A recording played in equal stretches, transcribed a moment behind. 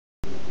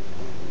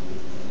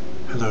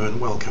Hello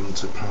and welcome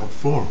to part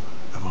 4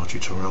 of our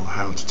tutorial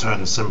how to turn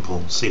a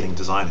simple ceiling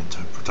design into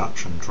a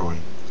production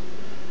drawing.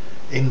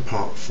 In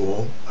part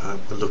 4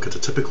 we'll look at a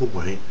typical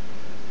way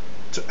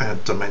to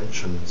add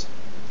dimensions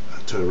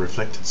to a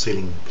reflected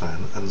ceiling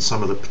plan and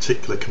some of the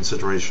particular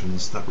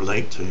considerations that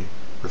relate to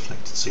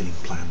reflected ceiling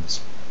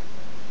plans.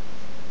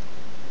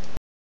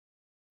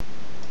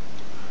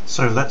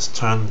 So let's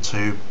turn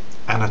to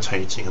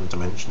annotating and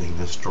dimensioning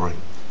this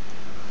drawing.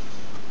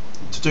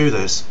 To do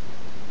this,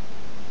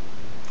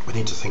 we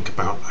need to think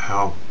about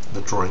how the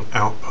drawing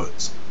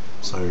outputs.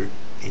 So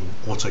in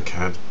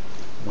AutoCAD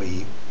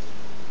we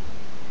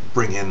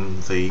bring in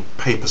the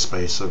paper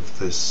space of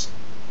this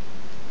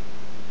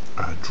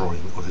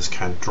drawing, or this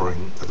CAD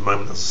drawing. At the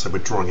moment, as I said, we're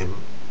drawing in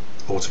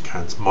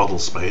AutoCAD's model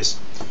space.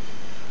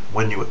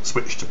 When you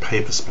switch to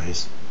paper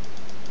space,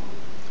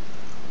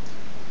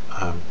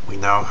 we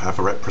now have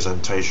a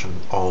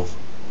representation of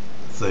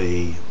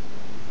the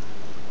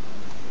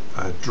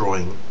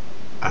drawing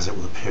as it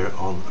will appear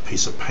on a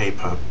piece of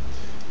paper.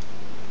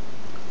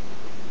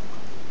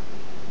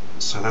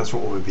 So that's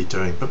what we'll be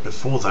doing, but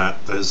before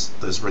that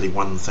there's really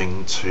one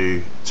thing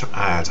to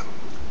add,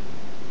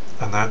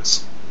 and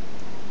that's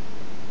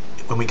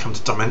when we come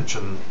to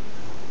dimension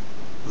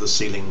the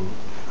ceiling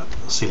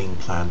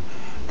plan,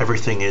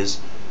 everything is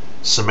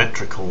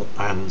symmetrical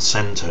and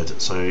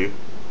centered. So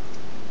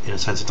in a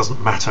sense it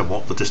doesn't matter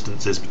what the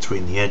distance is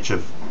between the edge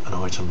of an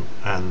item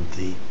and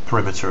the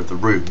perimeter of the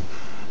room,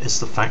 it's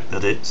the fact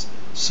that it's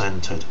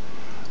centered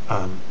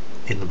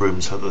in the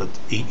room, so that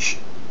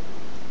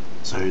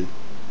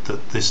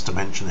this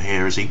dimension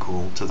here is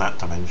equal to that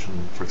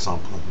dimension, for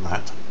example, and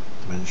that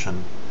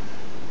dimension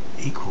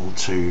equal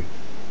to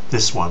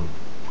this one.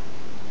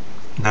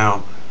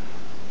 Now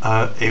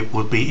it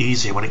would be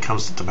easier when it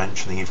comes to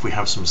dimensioning if we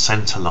have some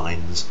center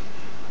lines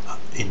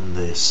in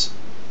this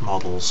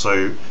model.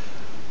 So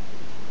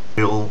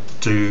we'll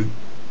do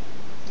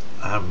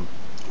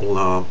all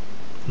our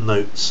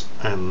notes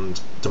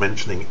and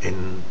dimensioning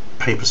in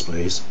paper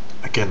space.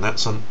 Again,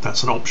 that's an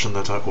option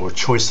or a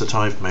choice that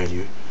I've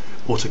made.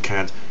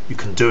 AutoCAD, you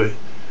can do it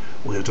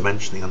all your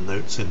dimensioning and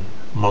notes in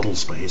model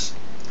space,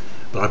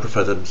 but I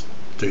prefer to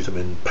do them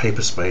in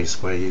paper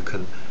space, where you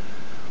can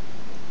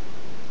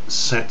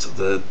set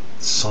the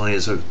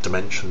size of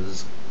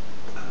dimensions,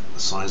 the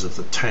size of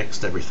the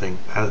text, everything,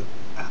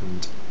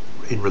 and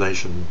in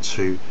relation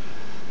to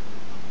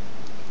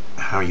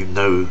how you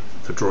know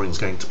the drawing is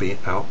going to be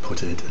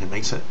outputted, and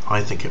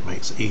I think it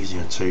makes it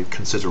easier to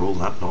consider all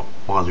that lot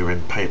while you're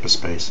in paper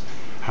space.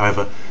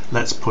 However,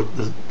 let's put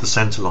the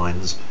center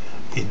lines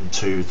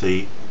into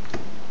the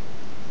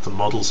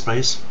model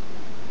space.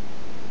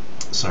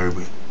 So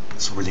we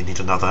really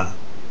need another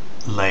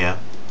layer,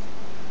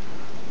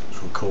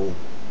 which we'll call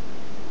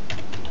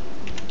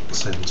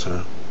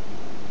center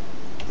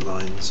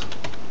lines.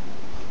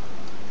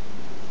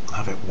 I'll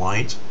have it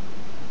white.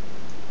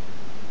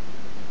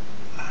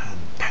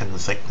 Pen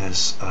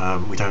thickness,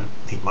 we don't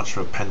need much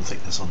of a pen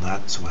thickness on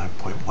that, so we'll have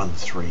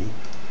 0.13,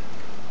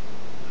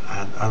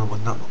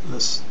 and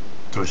let's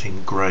do it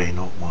in grey,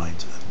 not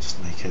white, and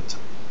just make it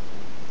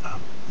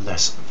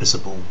less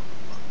visible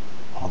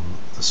on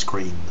the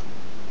screen.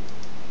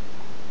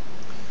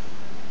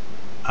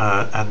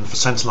 And for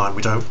centerline,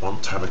 we don't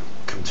want to have a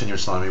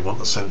continuous line, we want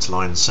the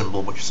centerline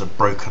symbol, which is a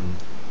broken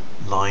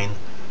line,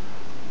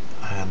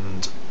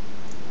 and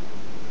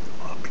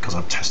because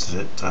I've tested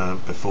it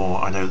before,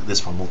 I know that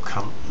this one will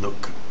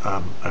look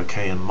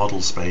okay in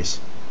model space,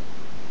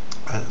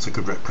 and it's a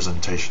good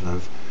representation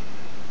of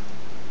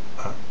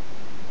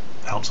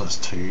helps us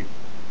to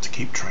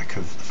keep track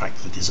of the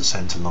fact that it is a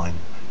center line,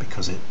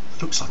 because it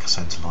looks like a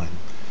center line.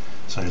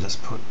 So let's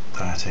put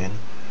that in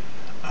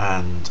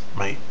and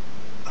make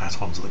that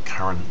onto the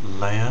current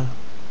layer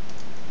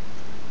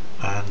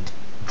and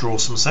draw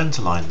some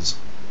center lines.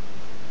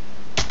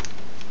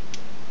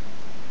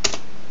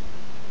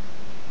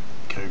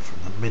 Go from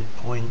the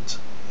midpoint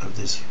of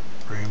this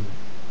room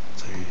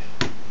to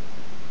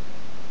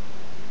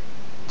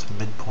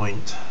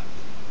midpoint,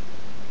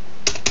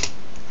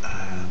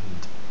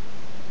 and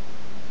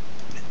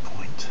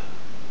midpoint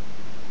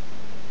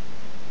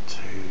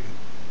to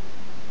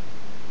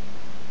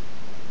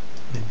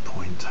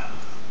midpoint.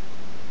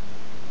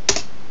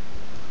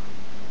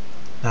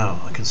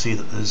 Now I can see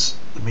that there's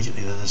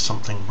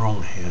something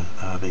wrong here,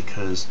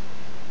 because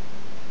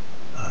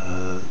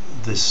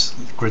this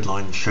grid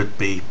line should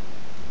be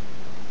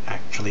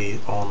actually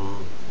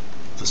on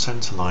the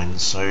center line.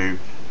 So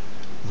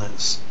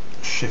let's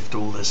shift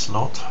all this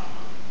lot.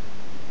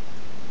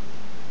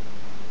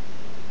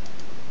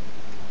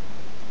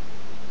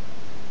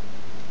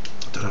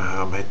 I don't know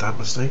how I made that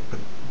mistake, but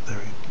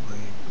there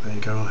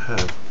you go, I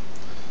have.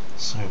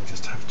 So we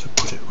just have to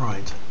put it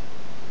right.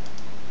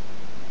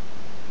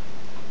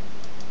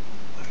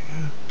 There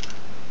we go.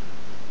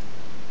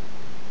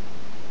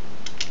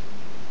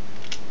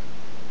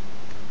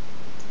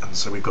 And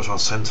so we've got our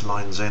center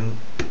lines in.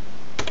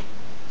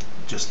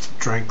 Just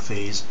drag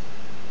the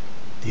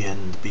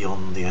end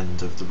beyond the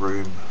end of the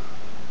room.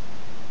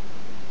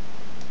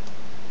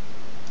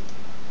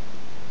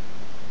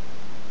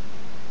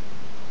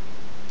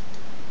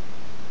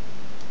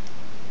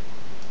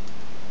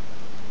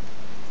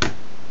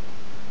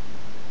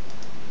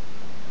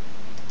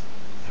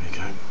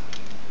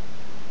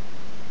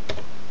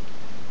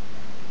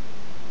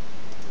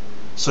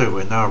 So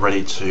we're now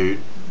ready to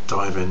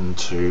dive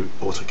into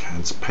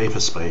AutoCAD's paper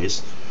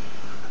space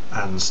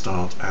and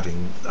start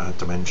adding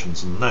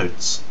dimensions and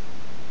notes.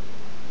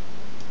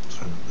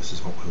 So this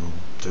is what we'll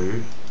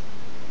do.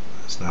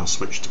 Let's now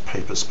switch to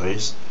paper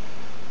space,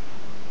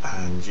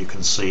 and you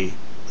can see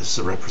this is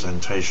a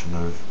representation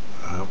of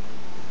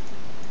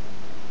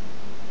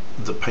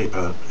the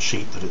paper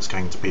sheet that it's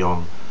going to be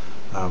on,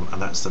 and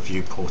that's the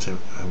viewport in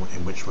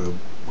which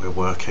we're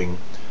working.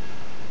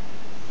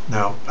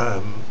 Now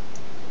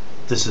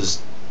this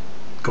has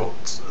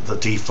got the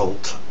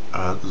default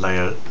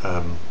layer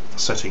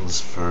settings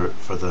for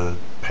the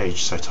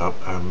page setup.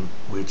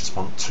 We just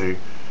want to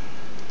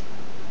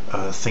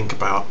think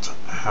about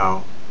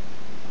how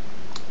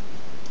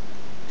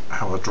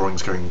a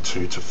drawing's going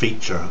to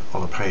feature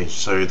on a page.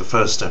 So the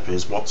first step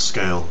is what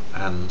scale,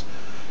 and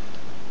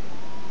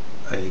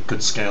a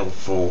good scale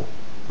for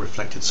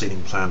reflected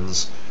ceiling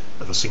plans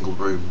of a single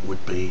room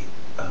would be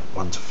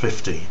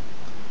 1:50.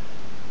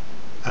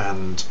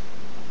 And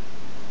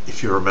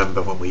if you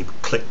remember, when we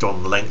clicked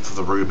on the length of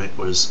the room, it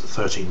was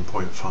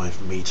 13.5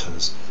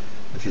 meters.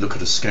 If you look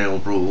at a scale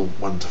rule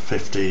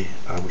 1:50,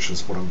 which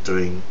is what I'm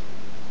doing,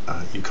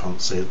 you can't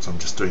see it, so I'm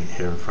just doing it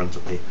here in front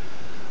of me.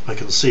 I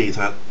can see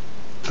that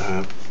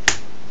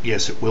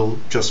yes, it will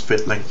just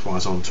fit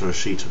lengthwise onto a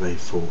sheet of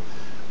A4,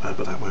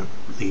 but that won't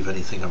leave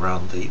anything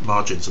around the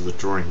margins of the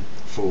drawing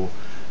for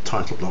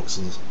title blocks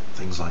and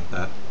things like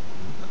that,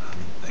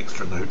 and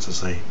extra notes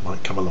as they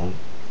might come along,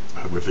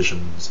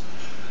 revisions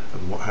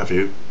and what have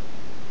you.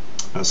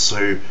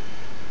 So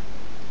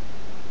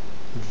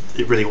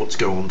it really ought to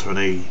go onto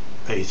an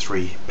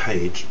A3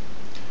 page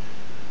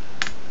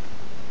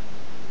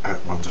at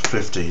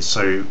 1:50.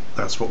 So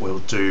that's what we'll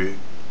do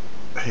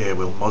here.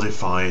 We'll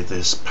modify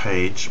this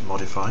page,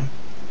 modify.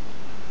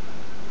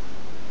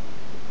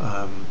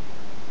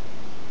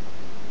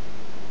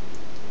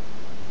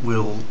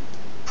 We'll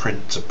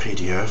print a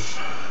PDF,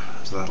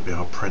 so that'll be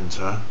our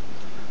printer,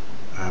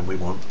 and we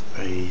want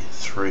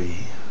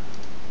A3.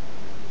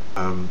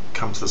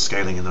 Come to the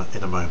scaling in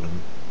a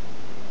moment,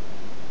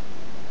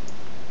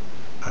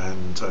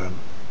 and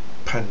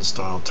pen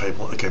style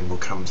table, again we'll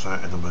come to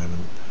that in a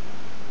moment,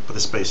 but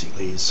this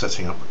basically is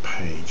setting up the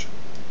page.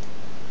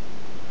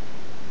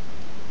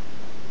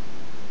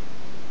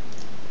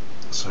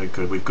 So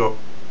good, we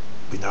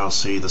now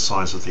see the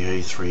size of the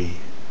A3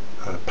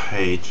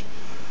 page,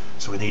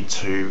 so we need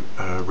to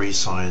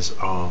resize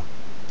our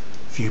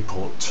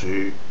viewport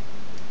to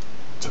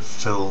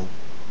fill.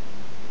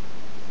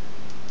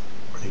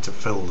 We need to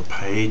fill the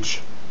page,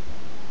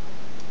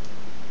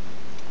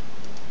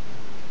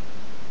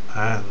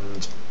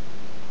 and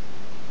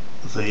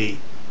the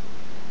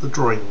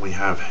drawing we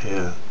have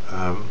here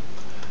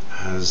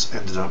has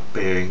ended up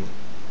being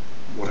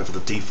whatever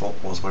the default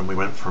was when we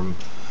went from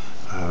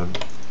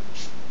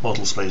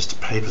model space to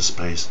paper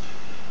space,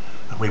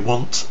 and we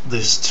want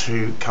this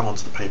to come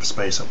onto the paper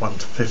space at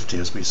 1:50,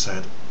 as we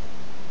said.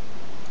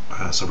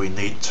 So we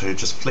need to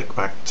just flick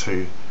back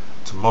to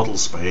model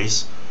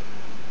space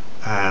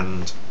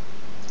and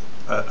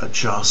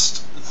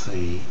adjust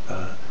the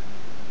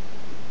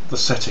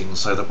settings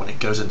so that when it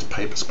goes into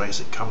paper space,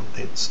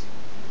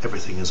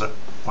 everything is at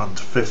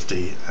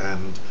 1:50.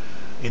 And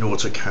in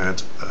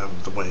AutoCAD,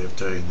 the way of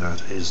doing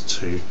that is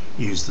to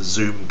use the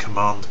zoom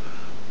command,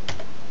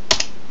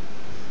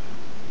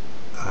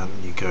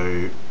 and you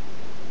go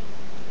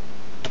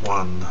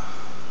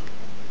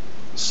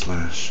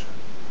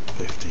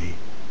 1/50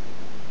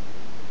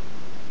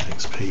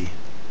 XP,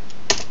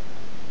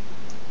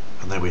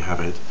 and there we have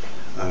it.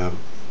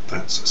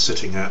 That's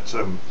sitting at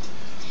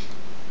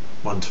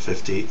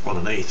 1:50 on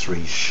an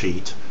A3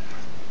 sheet.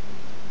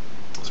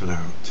 So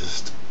now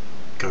just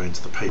go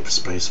into the paper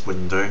space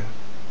window,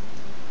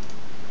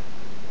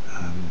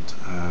 and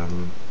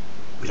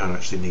we don't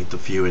actually need the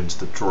view into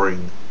the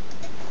drawing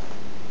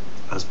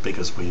as big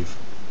as we've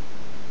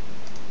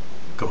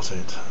got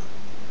it,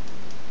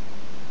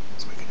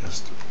 so we can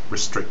just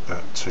restrict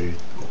that to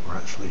what we're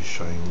actually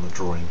showing on the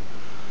drawing.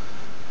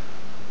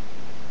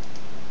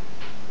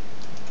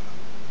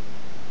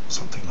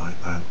 Something like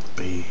that would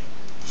be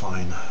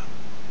fine,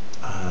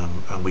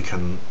 and we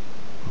can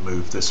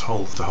move the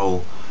whole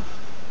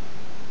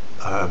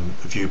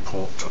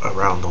viewport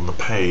around on the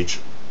page.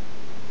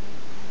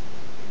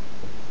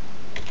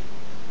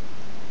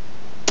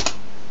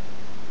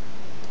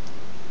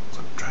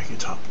 So drag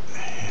it up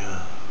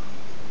here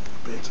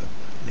a bit,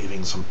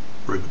 leaving some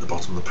room at the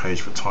bottom of the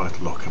page for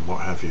title lock and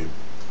what have you.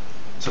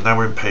 So now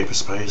we're in paper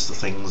space, the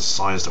thing's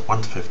sized at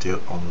 1:50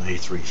 on an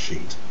A3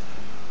 sheet.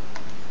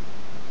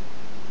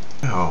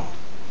 Now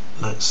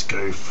let's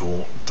go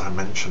for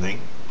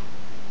dimensioning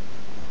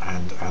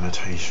and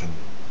annotation.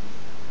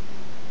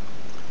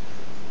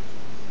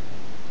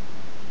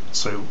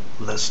 So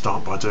let's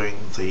start by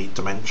doing the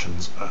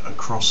dimensions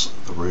across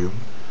the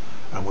room,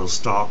 and we'll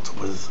start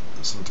with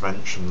some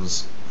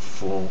dimensions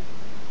for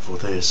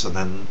this, and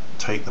then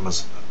take them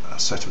as a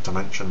set of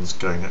dimensions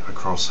going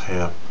across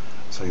here.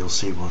 So you'll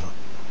see what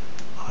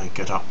I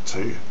get up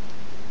to.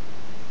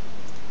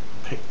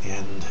 Pick the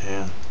end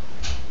here,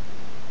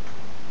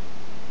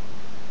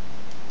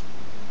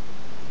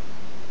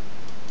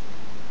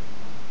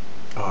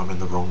 I'm in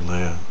the wrong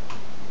layer.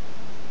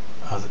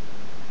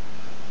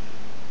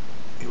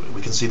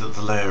 We can see that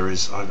the layer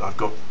is, I've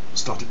got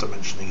started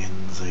dimensioning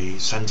in the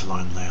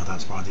centerline layer.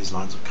 That's why these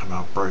lines have come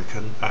out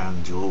broken.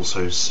 And you'll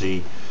also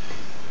see,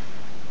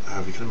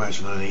 if you can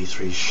imagine on an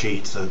E3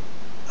 sheet, that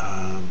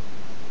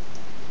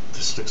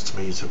this looks to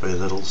me to be a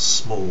little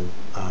small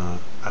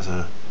as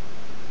a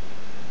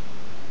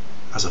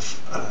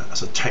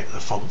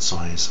font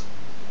size.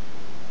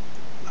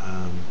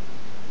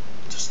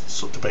 Just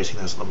sort of debating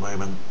those at the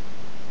moment.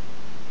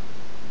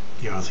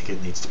 Yeah, I think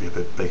it needs to be a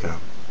bit bigger.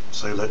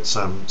 So let's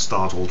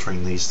start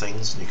altering these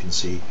things, and you can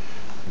see,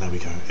 and there we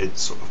go,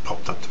 it's sort of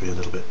popped up to be a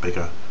little bit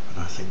bigger, and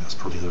I think that's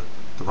probably the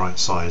right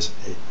size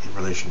in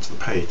relation to the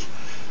page.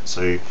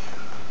 So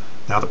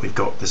now that we've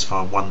got this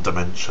far one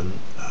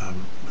dimension,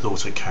 with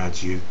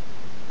AutoCAD you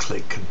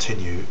click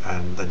continue,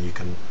 and then you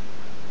can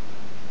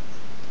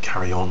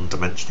carry on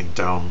dimensioning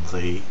down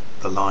the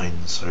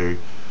line. So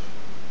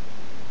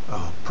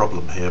our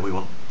problem here, we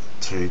want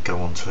to go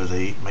on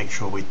to make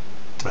sure we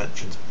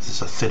dimension, this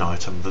is a thin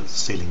item, the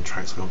ceiling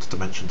tracks, we want to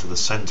dimension to the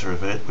center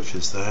of it, which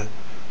is there,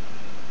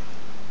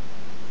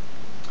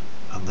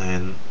 and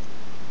then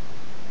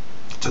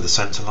to the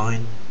center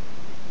line,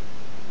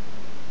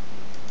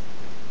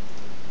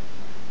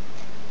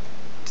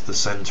 to the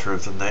center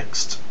of the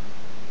next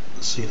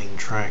ceiling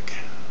track,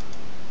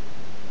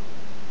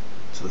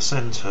 to the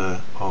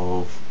center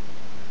of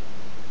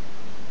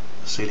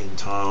the ceiling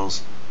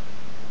tiles,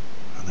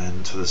 and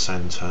then to the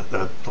center,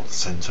 not the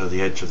center,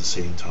 the edge of the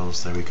ceiling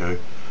tiles, there we go.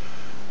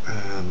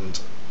 And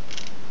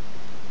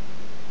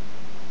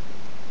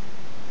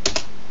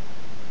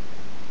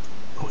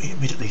we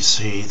immediately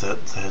see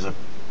that there's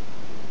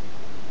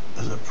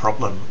a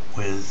problem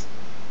with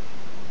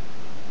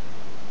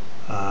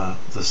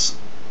this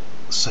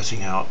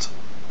setting out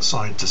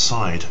side to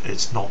side.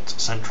 It's not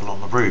central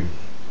on the room.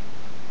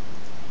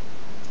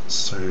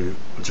 So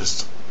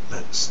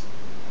let's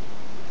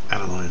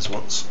analyze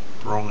what's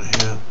wrong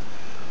here.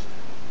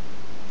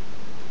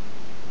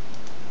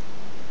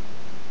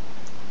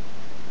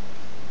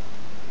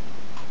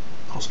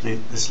 Possibly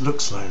this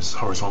looks like it's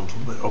horizontal,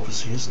 but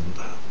obviously isn't.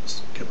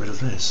 Let's get rid of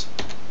this.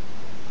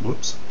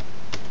 Whoops.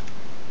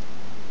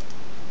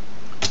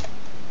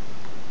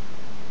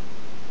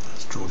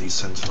 Let's draw these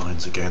center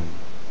lines again.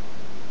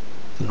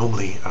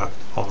 Normally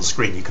on the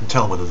screen you can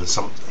tell whether there's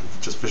something,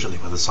 just visually,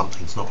 whether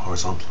something's not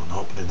horizontal or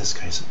not, but in this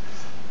case it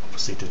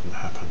obviously didn't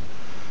happen.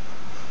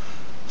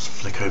 Let's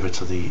flick over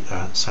to the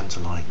center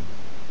line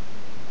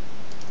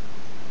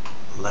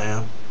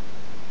layer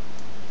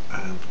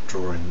and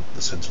draw in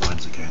the center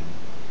lines again.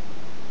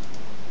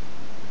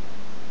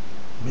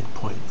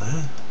 Midpoint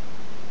there.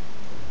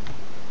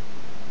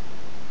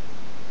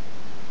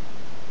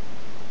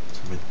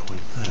 To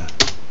midpoint there.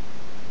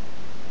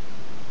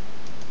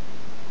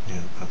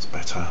 Yeah, that's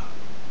better.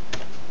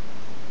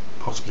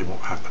 Possibly what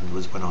happened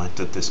was when I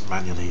did this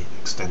manually,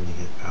 extending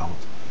it out,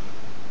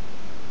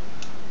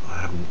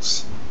 I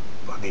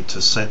need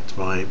to set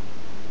my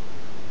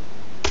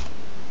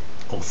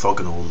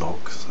orthogonal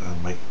locks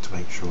and to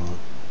make sure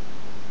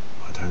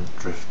I don't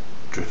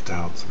drift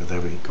out. So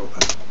there we got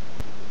that.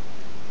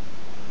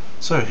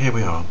 So here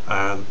we are.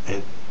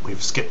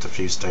 We've skipped a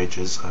few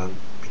stages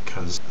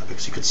because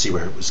you could see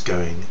where it was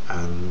going,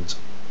 and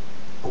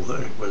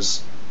although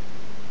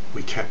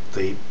we kept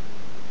the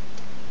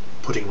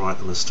putting right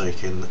the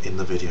mistake in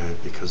the video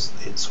because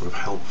it's sort of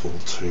helpful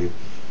to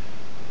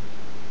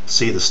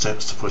see the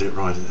steps to put it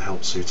right. It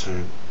helps you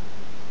to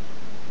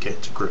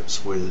get to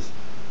grips with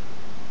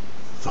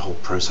the whole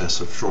process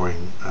of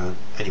drawing.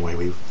 Anyway,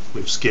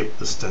 we've skipped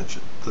the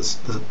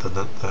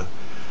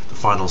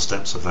final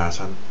steps of that,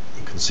 and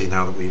you can see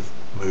now that we've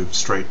moved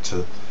straight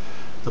to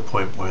the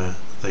point where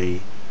the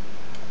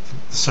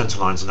center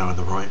lines are now in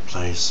the right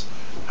place,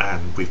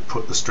 and we've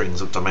put the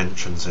strings of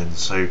dimensions in.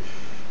 So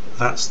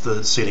that's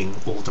the ceiling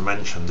all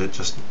dimensioned. It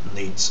just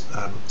needs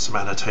some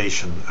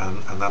annotation,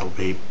 and that'll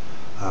be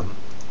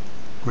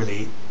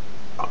really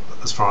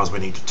as far as we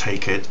need to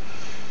take it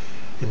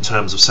in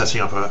terms of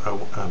setting up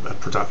a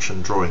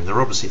production drawing. There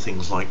are obviously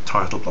things like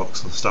title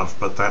blocks and stuff,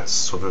 but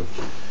that's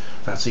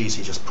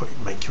easy. Just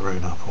make your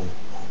own up, or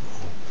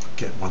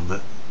get one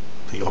that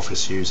the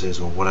office uses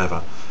or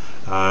whatever.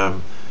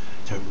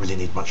 Don't really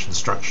need much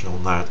instruction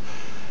on that.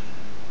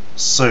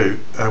 So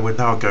we'll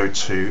now go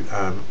to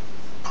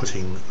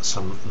putting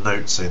some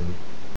notes in.